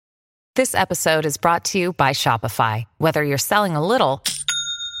This episode is brought to you by Shopify. Whether you're selling a little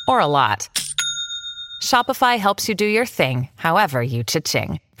or a lot, Shopify helps you do your thing, however you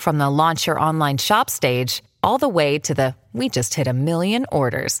cha-ching. From the launch your online shop stage, all the way to the we just hit 1 million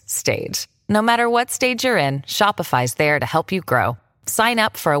orders stage. No matter what stage you're in, Shopify's there to help you grow. Sign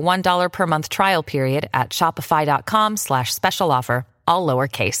up for a $1 per month trial period at shopify.com/special offer, all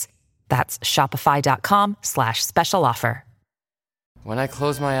lowercase. That's shopify.com/special offer. When I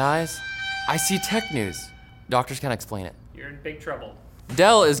close my eyes, I see tech news. Doctors can't explain it. You're in big trouble.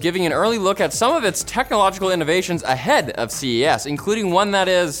 Dell is giving an early look at some of its technological innovations ahead of CES, including one that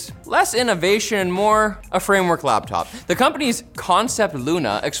is less innovation and more a framework laptop. The company's Concept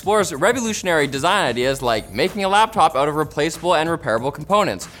Luna explores revolutionary design ideas like making a laptop out of replaceable and repairable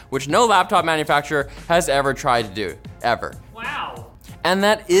components, which no laptop manufacturer has ever tried to do, ever. Wow. And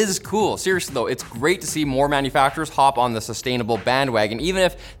that is cool. Seriously though, it's great to see more manufacturers hop on the sustainable bandwagon, even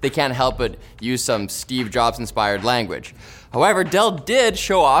if they can't help but use some Steve Jobs inspired language. However, Dell did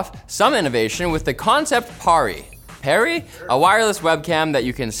show off some innovation with the Concept Pari. Pari? A wireless webcam that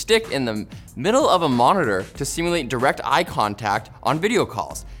you can stick in the middle of a monitor to simulate direct eye contact on video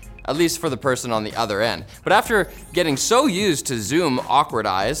calls. At least for the person on the other end. But after getting so used to Zoom awkward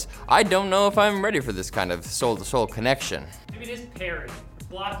eyes, I don't know if I'm ready for this kind of soul-to-soul connection. Maybe it is Perry,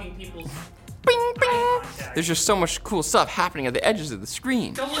 blocking people's Bing, bing. eye contact. There's just so much cool stuff happening at the edges of the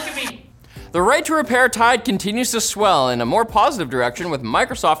screen. Don't look at me. The right to repair tide continues to swell in a more positive direction, with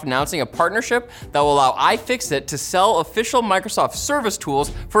Microsoft announcing a partnership that will allow iFixit to sell official Microsoft service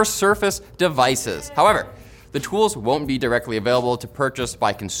tools for Surface devices. However, the tools won't be directly available to purchase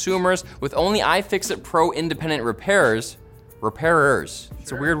by consumers, with only iFixit Pro independent repairers.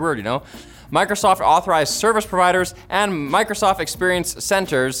 It's a weird word, you know? Microsoft authorized service providers and Microsoft Experience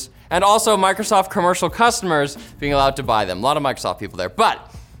Centers, and also Microsoft commercial customers being allowed to buy them. A lot of Microsoft people there.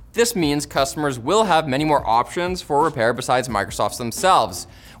 But this means customers will have many more options for repair besides Microsoft's themselves,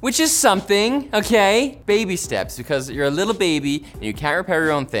 which is something, okay? Baby steps, because you're a little baby and you can't repair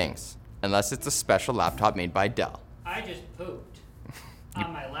your own things, unless it's a special laptop made by Dell. I just pooped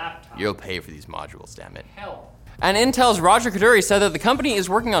on my laptop. You'll pay for these modules, damn it. Hell. And Intel's Roger Kaduri said that the company is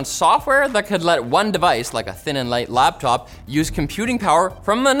working on software that could let one device, like a thin and light laptop, use computing power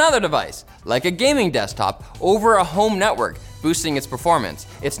from another device, like a gaming desktop, over a home network, boosting its performance.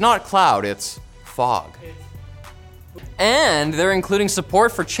 It's not cloud, it's fog. And they're including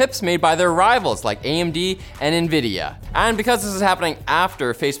support for chips made by their rivals like AMD and Nvidia. And because this is happening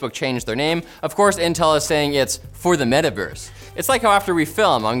after Facebook changed their name, of course Intel is saying it's for the metaverse. It's like how after we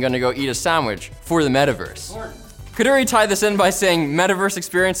film, I'm gonna go eat a sandwich for the metaverse. Kaduri tied this in by saying metaverse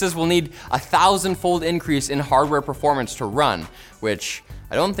experiences will need 1,000-fold increase in hardware performance to run, which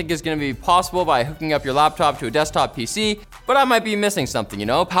I don't think is gonna be possible by hooking up your laptop to a desktop PC, but I might be missing something, you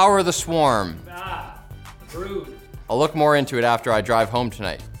know? Power of the swarm. Rude. I'll look more into it after I drive home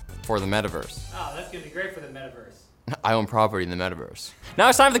tonight for the metaverse. Oh, that's gonna be great for the metaverse. I own property in the metaverse. Now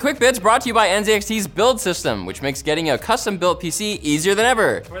it's time for the Quick Bits, brought to you by NZXT's Build System, which makes getting a custom-built PC easier than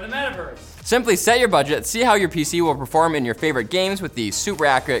ever. For the metaverse. Simply set your budget, see how your PC will perform in your favorite games with the super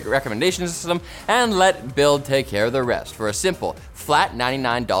accurate recommendation system, and let Build take care of the rest for a simple, flat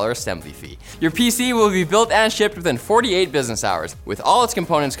 $99 assembly fee. Your PC will be built and shipped within 48 business hours, with all its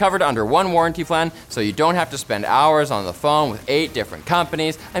components covered under one warranty plan, so you don't have to spend hours on the phone with 8 different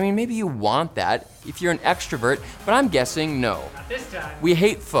companies. I mean, maybe you want that if you're an extrovert, but I'm guessing no. Not this time. We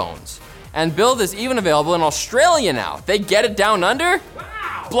hate phones. And Build is even available in Australia now. They get it down under? Wow.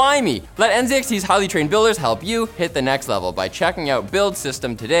 Blimey! Let NZXT's highly trained builders help you hit the next level by checking out Build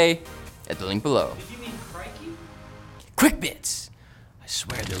System today at the link below. Did you mean crikey? Quick Bits! I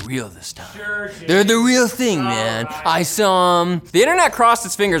swear they're real this time. Sure, Jay. They're the real thing, man. Right. I saw 'em. The internet crossed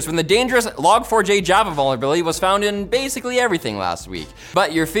its fingers when the dangerous Log4j Java vulnerability was found in basically everything last week.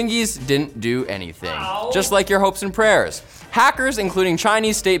 But your fingies didn't do anything. Ow. Just like your hopes and prayers. Hackers, including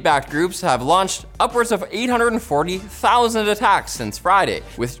Chinese state-backed groups, have launched upwards of 840,000 attacks since Friday,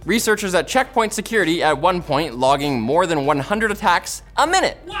 with researchers at Checkpoint Security at one point logging more than 100 attacks a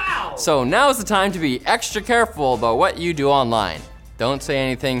minute. Wow. So now's the time to be extra careful about what you do online. Don't say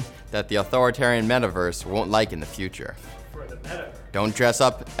anything that the authoritarian metaverse won't like in the future. For the metaverse. Don't dress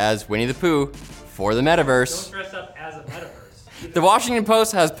up as Winnie the Pooh for the metaverse. Don't dress up as a metaverse. The Washington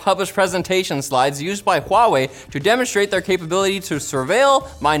Post has published presentation slides used by Huawei to demonstrate their capability to surveil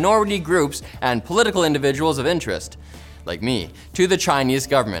minority groups and political individuals of interest, like me, to the Chinese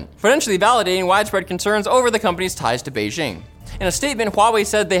government, potentially validating widespread concerns over the company's ties to Beijing. In a statement, Huawei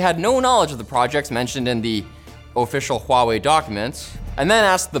said they had no knowledge of the projects mentioned in the official Huawei documents, and then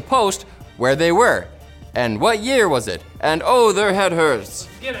asked the Post where they were. And what year was it? And oh, their head hurts.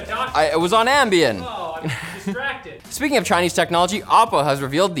 Get a doctor. It was on Ambien. Oh, I'm distracted. Speaking of Chinese technology, Oppo has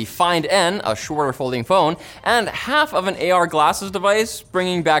revealed the Find N, a shorter folding phone, and half of an AR glasses device,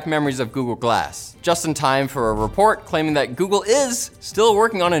 bringing back memories of Google Glass. Just in time for a report claiming that Google is still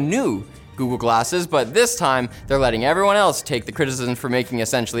working on a new Google Glasses, but this time they're letting everyone else take the criticism for making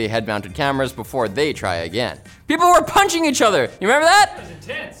essentially head-mounted cameras before they try again. People were punching each other. You remember that? That was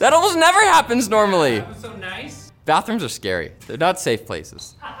intense. That almost never happens normally. That was so nice. Bathrooms are scary. They're not safe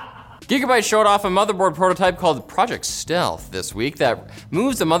places. Gigabyte showed off a motherboard prototype called Project Stealth this week that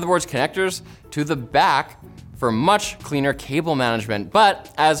moves the motherboard's connectors to the back for much cleaner cable management.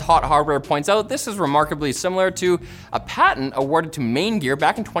 But as Hot Hardware points out, this is remarkably similar to a patent awarded to Main Gear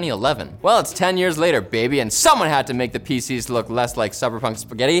back in 2011. Well, it's 10 years later, baby, and someone had to make the PCs look less like cyberpunk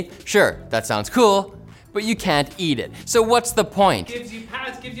spaghetti. Sure, that sounds cool, but you can't eat it. So what's the point? Gives you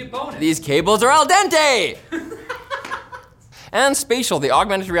pads, gives you bonus. These cables are al dente! And Spatial, the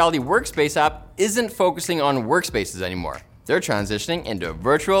augmented reality workspace app, isn't focusing on workspaces anymore. They're transitioning into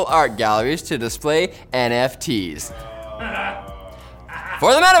virtual art galleries to display NFTs.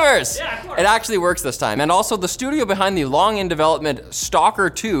 For the metaverse! Yeah, of course. It actually works this time. And also, the studio behind the long in development Stalker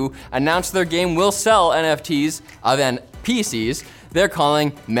 2 announced their game will sell NFTs of NPCs they're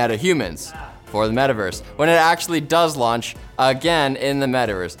calling metahumans. For the metaverse, when it actually does launch again in the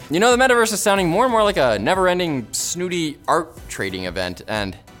metaverse. You know, the metaverse is sounding more and more like a never-ending, snooty art trading event,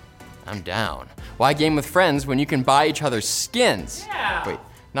 and I'm down. Why game with friends when you can buy each other's skins? Yeah. Wait,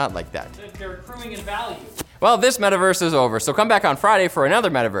 not like that. They're accruing in value. Well, this metaverse is over, so come back on Friday for another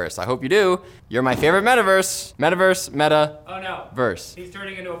metaverse. I hope you do. You're my favorite metaverse. Metaverse, meta, Oh no. verse. He's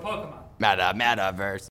turning into a Pokemon. Metaverse.